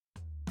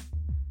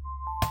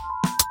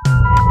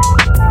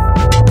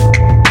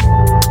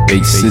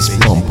bass is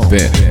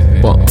pumping.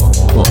 Pump it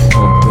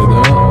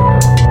up.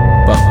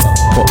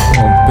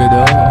 Pump it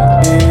up.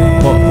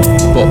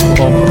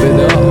 Pump it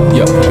up.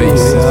 Your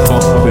bass is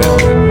pumping.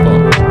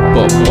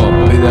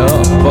 Pump it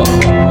up.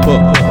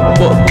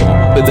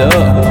 Pump it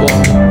up.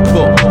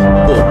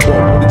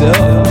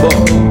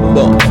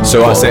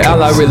 So I say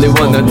all I really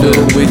wanna do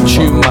with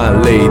you, my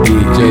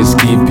lady, just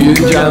keep you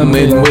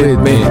jamming with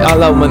me.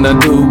 All I wanna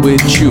do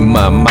with you,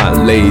 my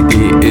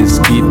lady, is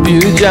keep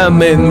you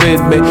jamming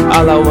with me.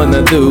 All I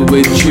wanna do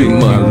with you,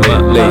 my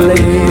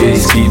lady,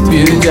 is keep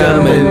you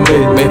jamming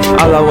with me.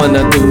 All I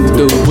wanna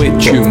do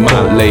with you,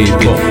 my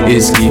lady,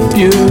 is keep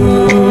you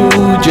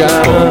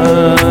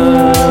jamming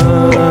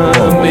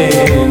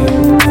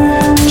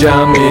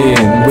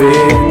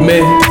with me,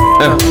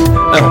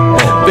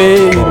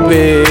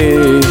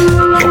 baby.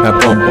 I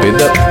pump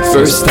it up.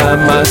 First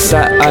time I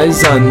set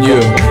eyes on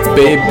you,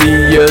 baby,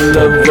 your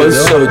love was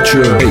so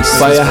true.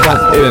 Fire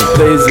hot in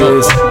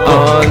places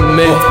on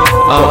me.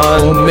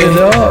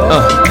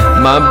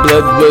 My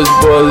blood was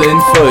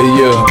boiling for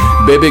you,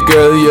 baby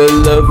girl, your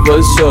love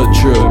was so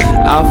true.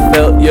 I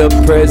felt your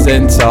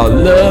presence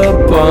all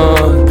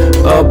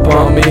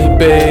upon me,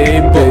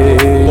 baby.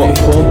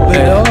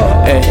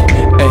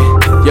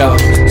 Yo,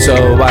 so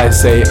I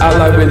say all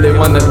I really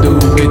wanna do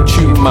with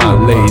you, my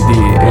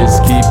lady, is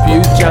keep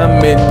you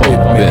jamming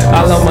with me.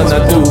 All I wanna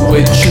do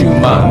with you,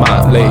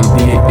 my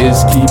lady,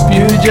 is keep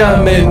you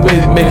jamming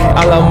with me.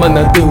 All I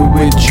wanna do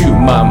with you,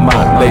 my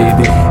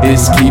lady,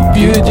 is keep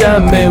you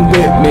jamming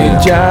with me.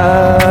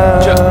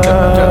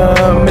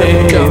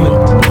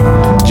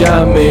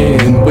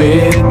 Jamming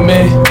with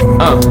me.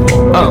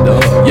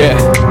 Yeah,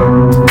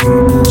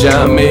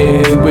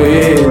 jamming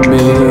with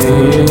me.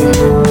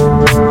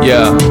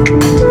 Yeah,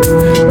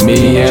 me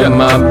and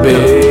my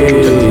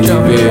baby,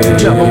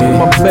 jamming with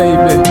my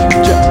baby,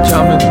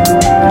 jamming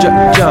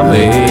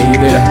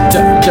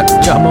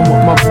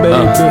with my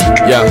baby,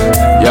 yeah.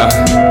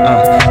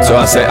 So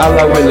I say all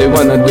I really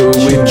wanna do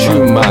with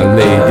you, my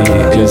lady,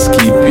 is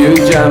keep you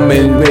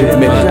jamming with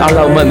me. All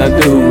I wanna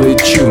do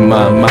with you,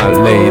 my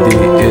lady,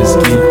 is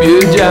keep you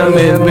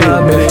jamming with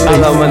me.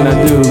 All I wanna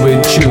do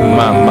with you,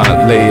 my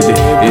lady,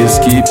 is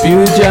keep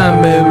you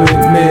jamming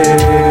with me.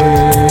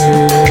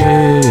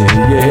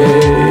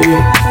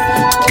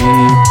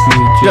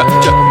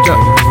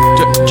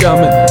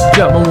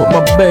 Jamming with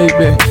my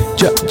baby,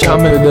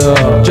 jamming it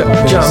up,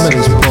 jamming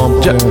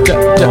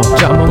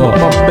with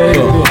my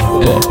baby,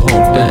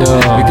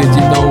 because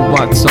you know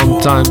what,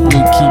 sometimes we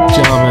keep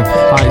jamming.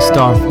 High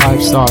star,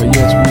 5 star,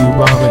 yes we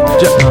rhyming.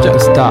 Just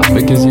stop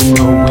because you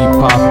know we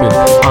popping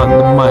on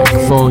the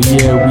microphone,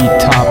 yeah we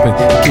topping.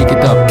 Kick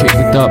it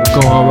up,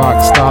 go on rock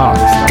star.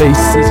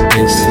 Bass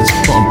is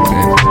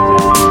pumping.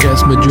 Yes,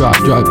 me drop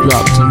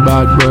some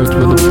bad words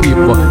with the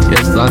people.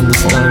 Yes, I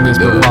understand this,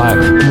 but why? I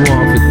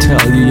want to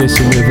tell you, yes,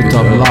 you live a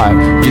tough life.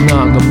 You're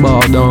not gonna bow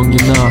down,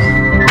 you know.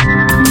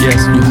 Yes,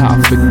 you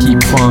have to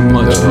keep on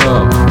much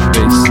love.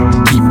 Bass,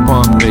 keep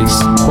on bass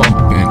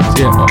pumping.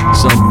 Yeah,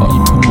 some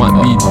people might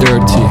be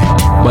dirty,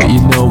 but you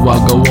know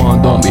what, go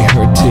on, don't be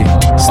hurty.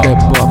 Step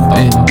up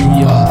and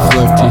be all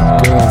flirty,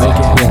 girl.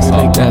 Yes,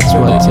 that's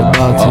what it's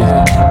about it.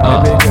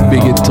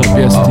 Big it up,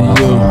 yes to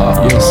you.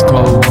 Yes,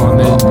 call on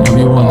and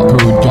everyone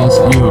crew, just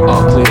you.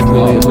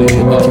 Play, make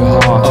your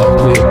heart.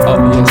 Play up,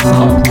 yes,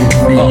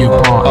 be your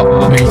part.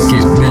 Make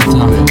it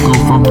better, go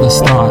from the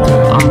start.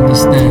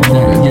 Understand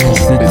that, yes,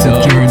 it's a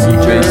journey.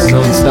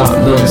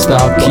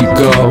 Non-stop, keep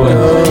going.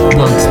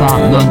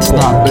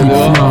 Non-stop, keep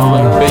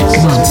flowing.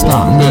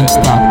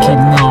 Non-stop,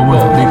 keep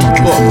knowing. Because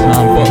this is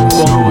life and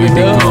so we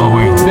be going.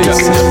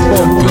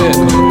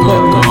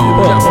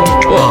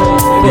 Go.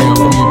 Yeah,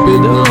 we be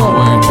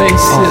knowing.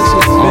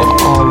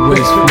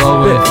 Always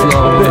flowing.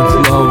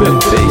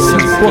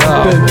 Bases go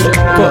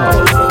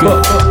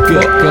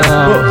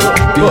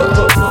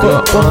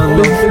on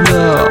the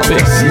floor.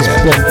 Bases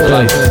pump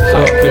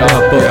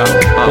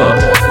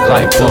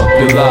life up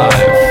your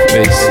life.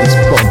 Bases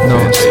pump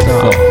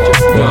non-stop.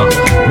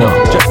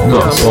 No,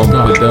 pump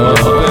it up.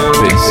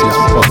 Bases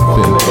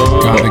pumping.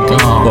 Gotta go.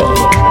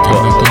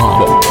 Non-stop.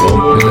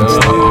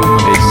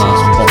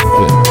 Bases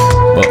pumping.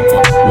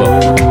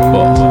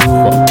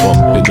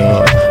 Pump it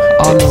up.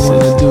 All I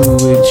wanna do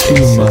with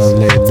you, my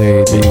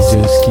lady,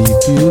 just keep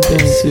you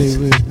dancing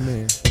with me.